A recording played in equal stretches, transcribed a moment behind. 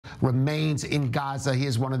remains in Gaza. He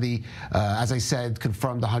is one of the, as I said,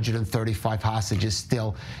 confirmed 135 hostages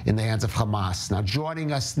still in the hands of Hamas. Now,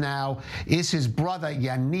 joining us now is his brother,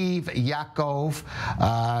 Yaakov,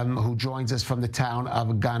 who joins us from the town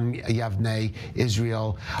of Gan Yavnei,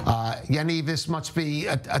 Israel. Yaniv, this must be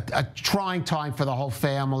a trying time for the whole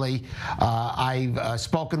family. I've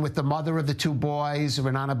spoken with the mother of the two boys,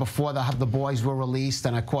 Renana, before the boys were released,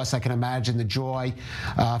 and of course I can imagine the joy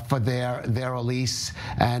for their release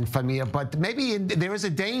and Famir. But maybe there is a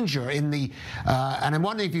danger in the, and I'm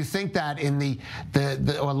wondering if you think that in the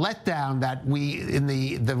or letdown that in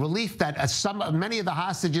the relief that many of the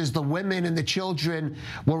hostages, the women and the children,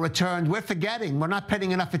 were returned. We're forgetting. We're not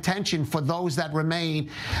paying enough attention for those that remain,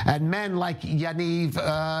 and men like Yaniv,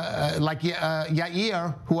 like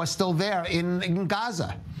Yair, who are still there in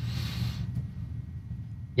Gaza.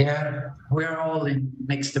 Yeah, we are all in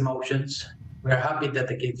mixed emotions. We're happy that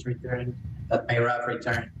the kids returned, that Meirav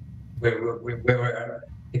returned. We were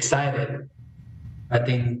excited, but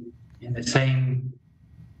in the same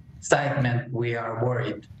excitement, we are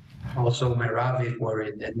worried. Also, Meirav is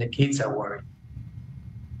worried, and the kids are worried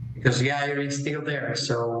because Yair is still there.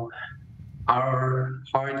 So our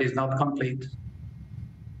heart is not complete.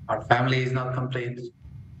 Our family is not complete.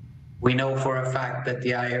 We know for a fact that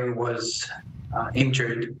Yair was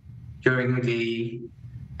injured during the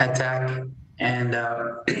attack, and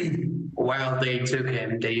while they took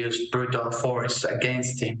him, they used brutal force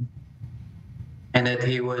against him, and that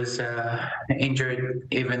he was injured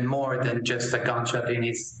even more than just a gunshot in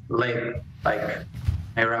his leg, like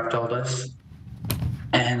Meirav told us.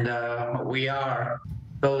 And we are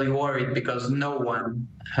totally worried because no one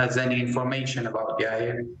has any information about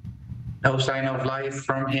Yair. No sign of life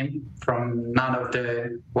from him, from none of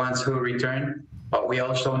the ones who returned. But we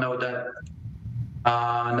also know that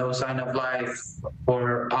no sign of life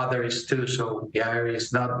for others too. So Yair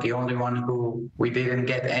is not the only one who we didn't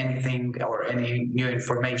get anything or any new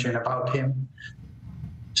information about him.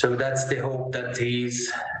 So that's the hope, that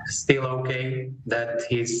he's still okay, that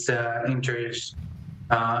his injuries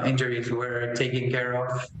were taken care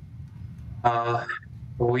of.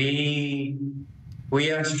 We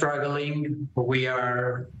are struggling. We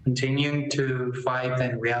are continuing to fight,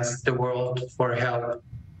 and we ask the world for help,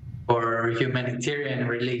 for humanitarian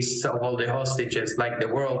release of all the hostages. Like the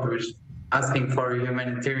world was asking for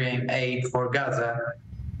humanitarian aid for Gaza,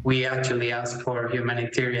 we actually ask for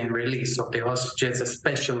humanitarian release of the hostages,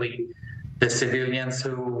 especially the civilians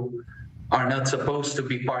who are not supposed to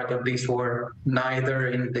be part of this war, neither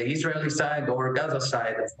in the Israeli side or Gaza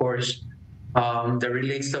side, of course. The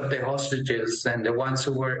release of the hostages and the ones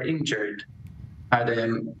who were injured are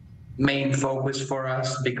the main focus for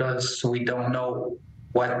us, because we don't know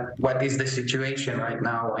what is the situation right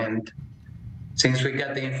now. And since we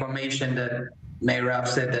got the information that Meirav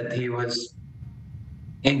said that he was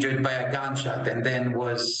injured by a gunshot and then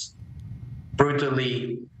was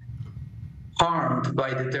brutally harmed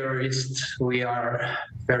by the terrorists, we are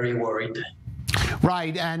very worried.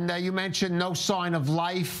 Right, and you mentioned no sign of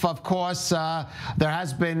life. Of course, there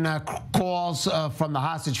has been calls from the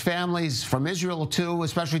hostage families, from Israel too,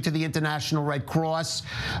 especially to the International Red Cross,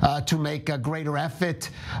 to make a greater effort,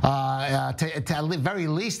 to at the very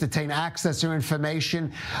least attain access to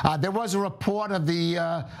information. There was a report of the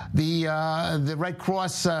Red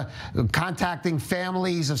Cross contacting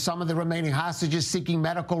families of some of the remaining hostages, seeking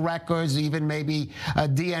medical records, even maybe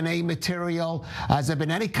DNA material. Has there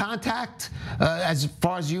been any contact, as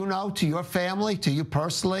far as you know, to your family, to you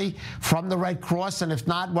personally, from the Red Cross? And if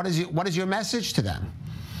not, what is your message to them?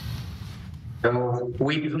 So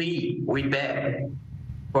we plead, we beg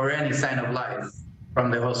for any sign of life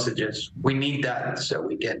from the hostages. We need that so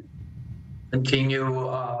we can continue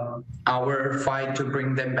our fight to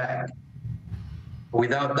bring them back.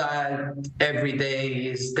 Without that, every day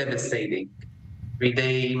is devastating. Every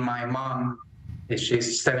day, my mom,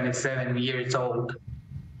 she's 77 years old,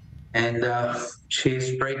 and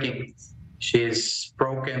she's breaking. She's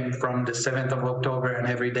broken from the 7th of October, and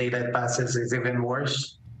every day that passes is even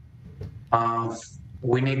worse.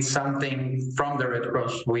 We need something from the Red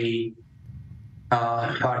Cross. We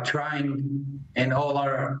are trying in all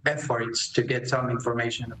our efforts to get some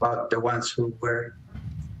information about the ones who were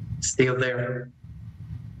still there.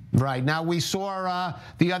 Right. Now, we saw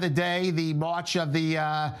the other day the march of the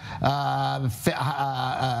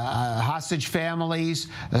hostage families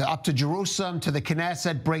up to Jerusalem, to the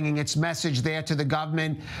Knesset, bringing its message there to the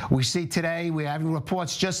government. We see today, we're having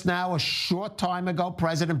reports just now, a short time ago,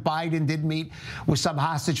 President Biden did meet with some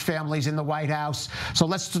hostage families in the White House. So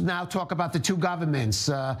let's now talk about the two governments,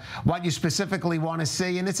 what you specifically want to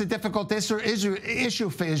see. And it's a difficult issue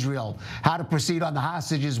for Israel, how to proceed on the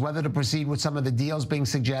hostages, whether to proceed with some of the deals being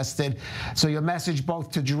suggested. So your message both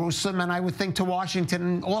to Jerusalem and I would think to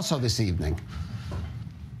Washington also this evening.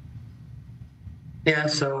 Yeah,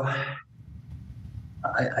 so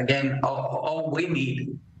again, all we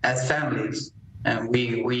need as families, and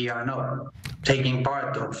we are not taking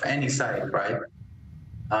part of any side, right?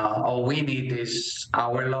 All we need is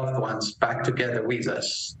our loved ones back together with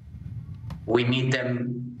us. We need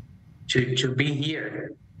them to be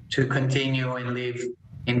here, to continue and live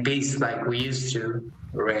in peace like we used to.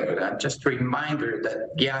 Just a reminder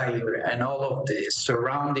that Yair and all of the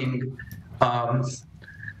surrounding towns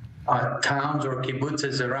or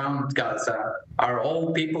kibbutzes around Gaza are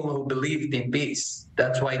all people who believed in peace.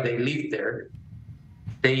 That's why they live there.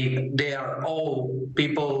 They are all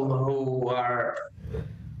people who are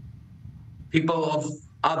people of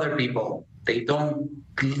other people. They don't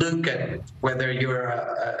look at whether you're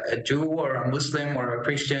a Jew or a Muslim or a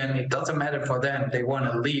Christian. It doesn't matter for them. They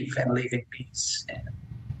want to live and live in peace. And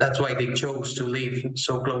that's why they chose to live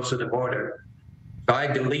so close to the border. So I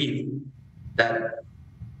believe that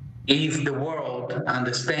if the world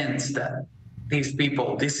understands that these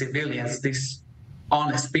people, these civilians, these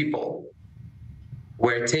honest people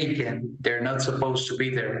were taken, they're not supposed to be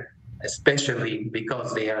there, especially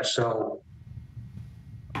because they are so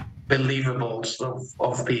believable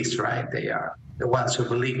of peace, right? They are the ones who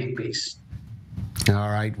believe in peace. All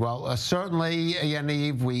right. Well, certainly,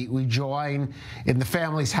 Yaniv, we join in the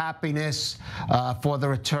family's happiness for the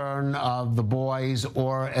return of the boys,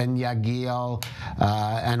 Or and Yagil,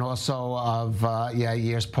 and also of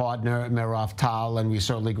Yair's partner, Merav Tal, and we're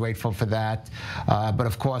certainly grateful for that. But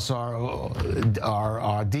of course,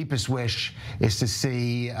 our deepest wish is to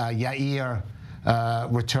see Yair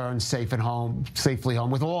return safely home,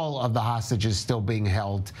 with all of the hostages still being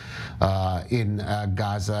held in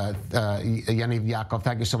Gaza. Yaniv, Yaakov,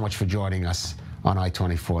 thank you so much for joining us on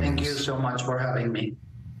I-24 News. Thank you so much for having me.